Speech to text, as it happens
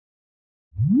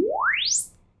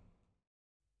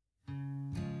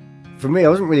For me, I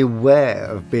wasn't really aware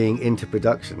of being into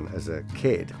production as a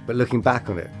kid, but looking back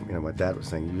on it, my dad was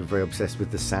saying you're very obsessed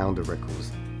with the sound of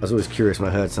records. I was always curious when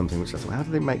I heard something which I thought, how do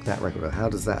they make that record? Or how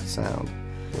does that sound?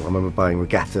 I remember buying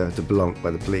Regatta de Blanc by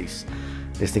the Police,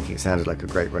 just thinking it sounded like a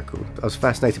great record. I was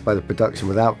fascinated by the production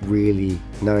without really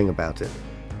knowing about it.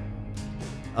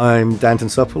 I'm Danton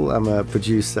Supple. I'm a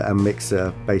producer and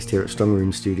mixer based here at Strong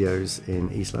Room Studios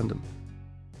in East London.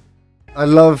 I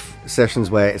love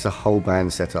sessions where it's a whole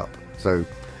band set up. So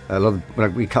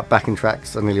when we cut backing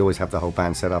tracks, I nearly always have the whole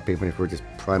band set up, even if we're just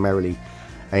primarily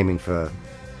aiming for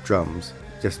drums,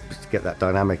 just to get that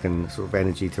dynamic and sort of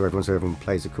energy to everyone so everyone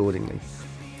plays accordingly.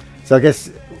 So I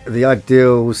guess the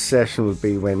ideal session would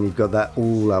be when you've got that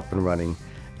all up and running,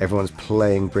 everyone's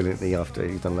playing brilliantly after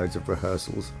you've done loads of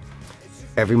rehearsals.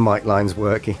 Every mic line's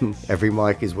working, every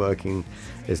mic is working,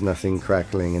 there's nothing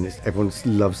crackling, and everyone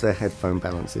loves their headphone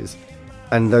balances.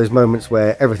 And those moments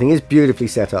where everything is beautifully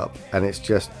set up and it's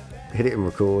just hit it and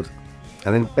record,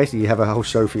 and then basically you have a whole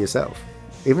show for yourself.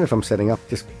 Even if I'm setting up,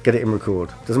 just get it and record.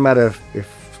 Doesn't matter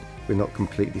if we're not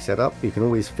completely set up, you can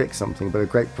always fix something, but a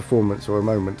great performance or a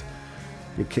moment,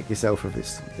 you kick yourself if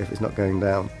it's not going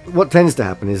down. What tends to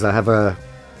happen is I have a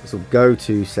sort of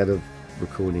go-to set of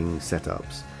recording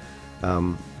setups,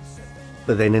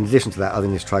 but then in addition to that, I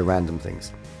then just try random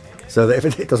things. So that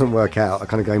if it doesn't work out, I'm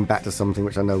kind of going back to something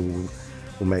which I know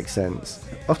will make sense.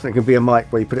 Often it can be a mic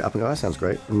where you put it up and go, that sounds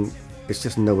great, and it's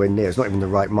just nowhere near. It's not even the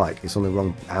right mic. It's on the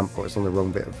wrong amp or it's on the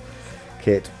wrong bit of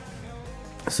kit.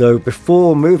 So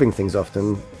before moving things,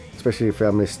 often, especially if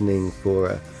I'm listening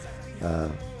for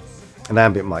an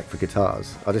ambient mic for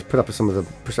guitars, I'll just put up some of the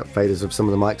push-up faders of some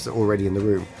of the mics that are already in the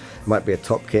room. It might be a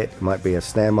top kit, it might be a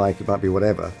snare mic, it might be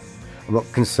whatever. I'm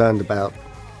not concerned about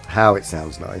how it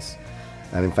sounds nice,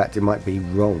 and in fact it might be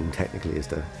wrong technically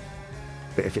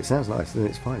but if it sounds nice, then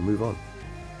it's fine, move on.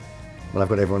 When I've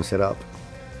got everyone set up,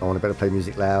 I want to be able to play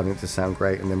music loud and it to sound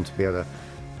great, and them to be able to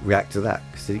react to that.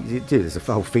 Because there's a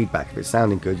whole feedback. If it's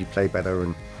sounding good, you play better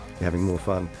and you're having more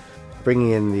fun.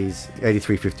 Bringing in these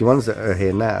 8351s that are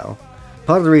here now,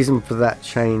 part of the reason for that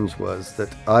change was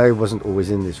that I wasn't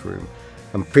always in this room.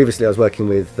 And previously I was working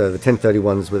with the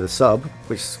 1031s with a sub,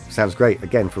 which sounds great.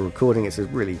 Again, for recording, it's a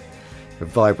really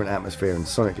vibrant atmosphere and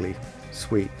sonically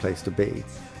sweet place to be.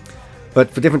 But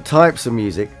for different types of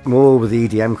music, more with the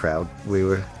EDM crowd, we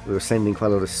were sending quite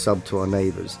a lot of sub to our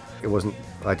neighbours. It wasn't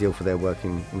ideal for their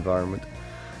working environment.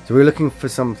 So we were looking for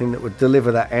something that would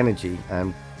deliver that energy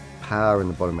and power in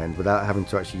the bottom end without having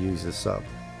to actually use the sub.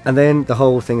 And then the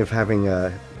whole thing of having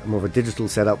more of a digital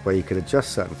setup where you could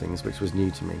adjust certain things, which was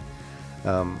new to me,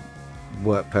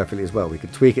 worked perfectly as well. We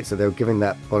could tweak it so they were giving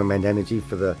that bottom end energy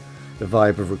for the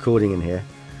vibe of recording in here.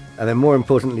 And then more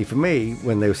importantly for me,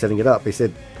 when they were setting it up, they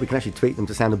said we can actually tweak them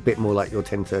to sound a bit more like your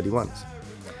 1031s.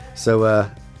 So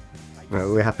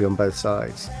we're happy on both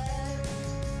sides.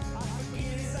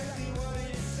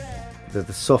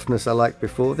 The softness I liked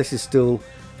before, this is still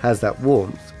has that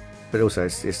warmth, but also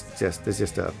there's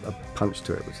just a punch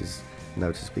to it which is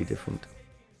noticeably different.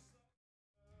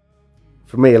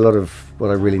 For me, a lot of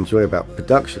what I really enjoy about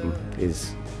production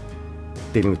is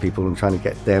dealing with people and trying to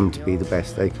get them to be the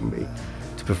best they can be,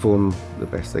 to perform the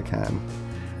best they can.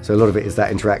 So a lot of it is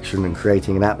that interaction and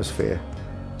creating an atmosphere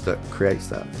that creates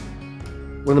that.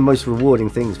 One of the most rewarding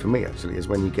things for me actually is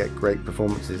when you get great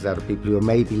performances out of people who are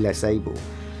maybe less able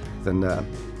than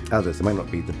others. They might not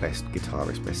be the best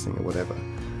guitarist, best singer, whatever,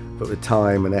 but with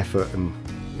time and effort and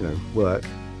work,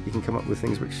 you can come up with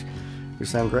things which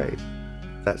sound great.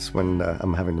 That's when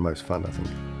I'm having the most fun, I think.